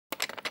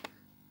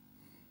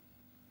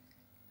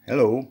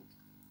Hello,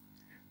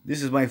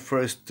 this is my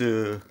first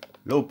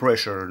low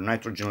pressure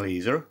nitrogen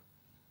laser.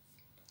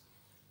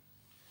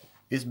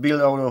 It's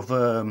built out of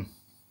a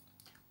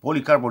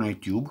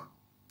polycarbonate tube.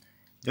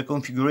 The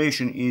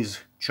configuration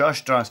is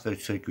charge transfer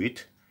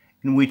circuit,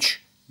 in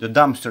which the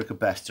dumpster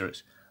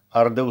capacitors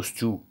are those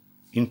two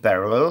in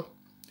parallel,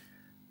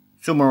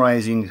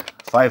 summarizing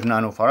 5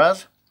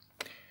 nanofarads.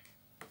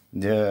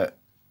 The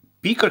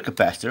peaker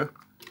capacitor,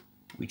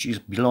 which is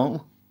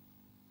below,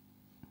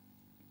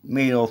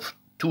 made of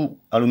two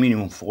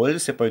aluminum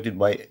foils separated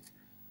by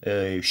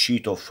a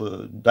sheet of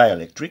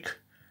dielectric,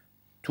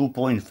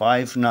 2.5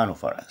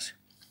 nanofarads.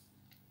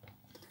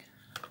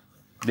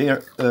 The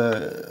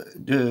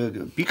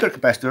peaker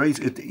capacitor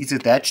is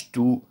attached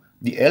to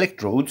the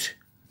electrodes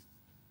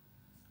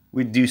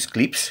with these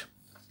clips,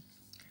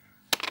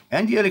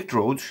 and the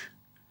electrodes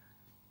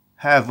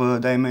have a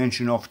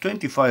dimension of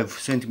 25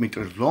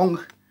 centimeters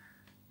long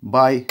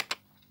by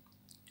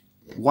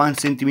 1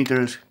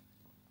 centimeter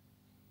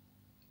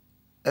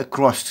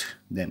across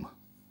them.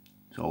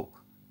 So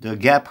the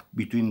gap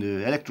between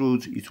the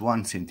electrodes is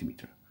 1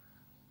 centimeter,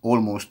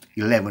 almost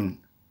 11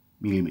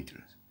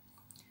 millimeters.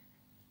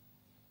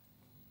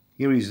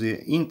 Here is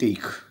the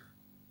intake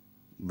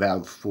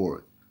valve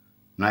for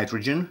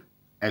nitrogen.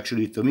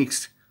 Actually, it's a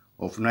mix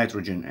of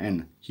nitrogen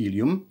and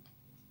helium.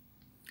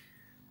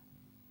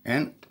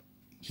 And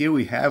here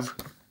we have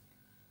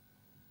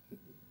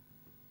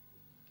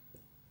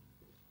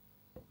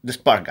the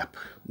spark gap,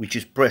 which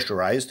is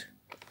pressurized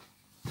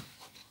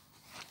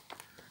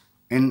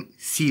and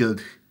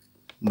sealed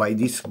by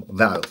this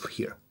valve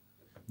here,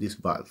 this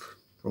valve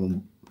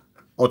from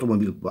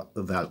automobile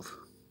valve.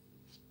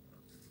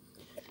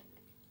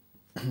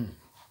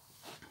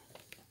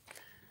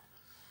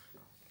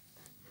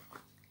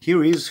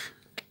 Here is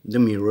the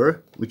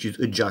mirror, which is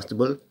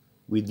adjustable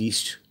with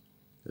these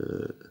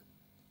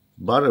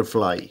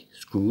butterfly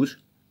screws,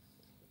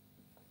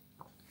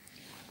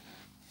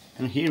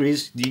 and here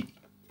is the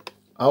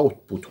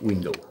output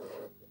window.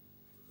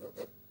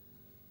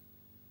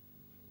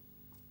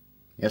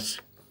 Yes,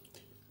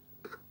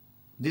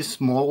 this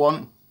small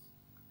one,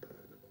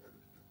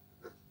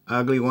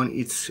 ugly one,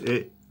 it's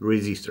a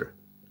resistor.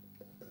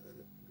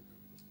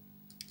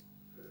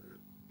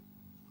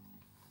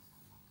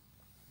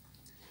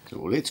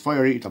 So let's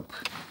fire it up.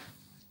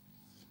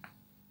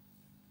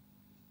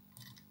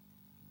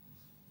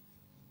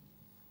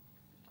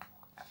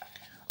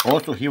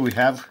 Also, here we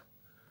have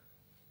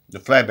the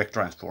flyback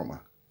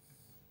transformer.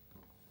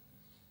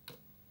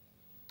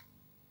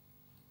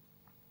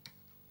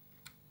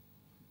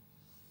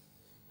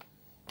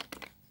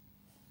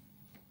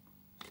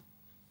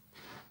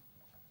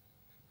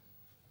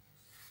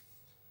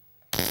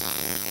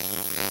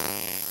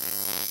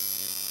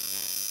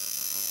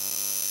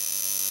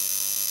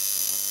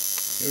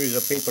 Here is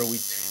a paper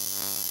with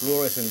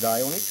fluorescent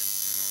dye on it,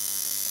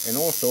 and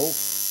also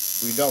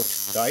without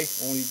dye,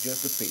 only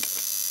just the paper.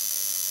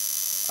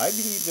 I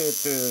believe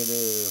that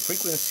the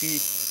frequency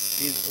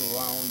is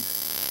around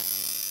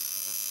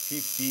 50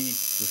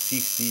 to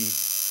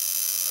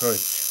 60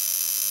 hertz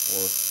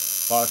or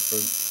parts per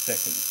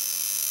second.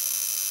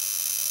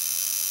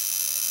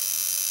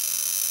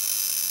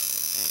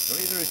 The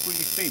laser is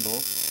pretty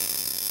stable.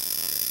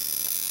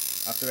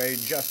 After I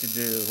adjusted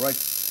the right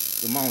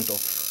amount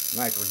of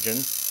nitrogen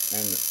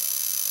and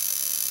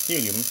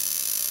helium,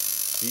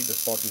 see, the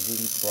spot is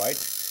really bright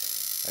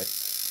at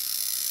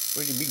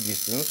pretty big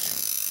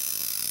distance.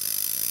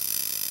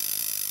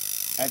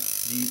 At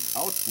the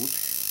output,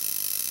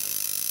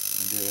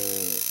 the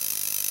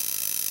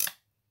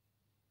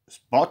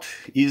spot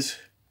is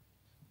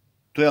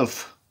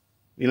 12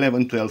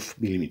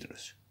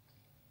 millimeters.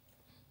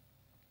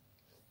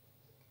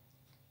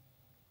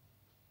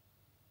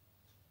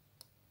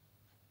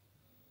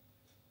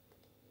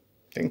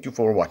 Thank you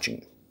for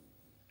watching.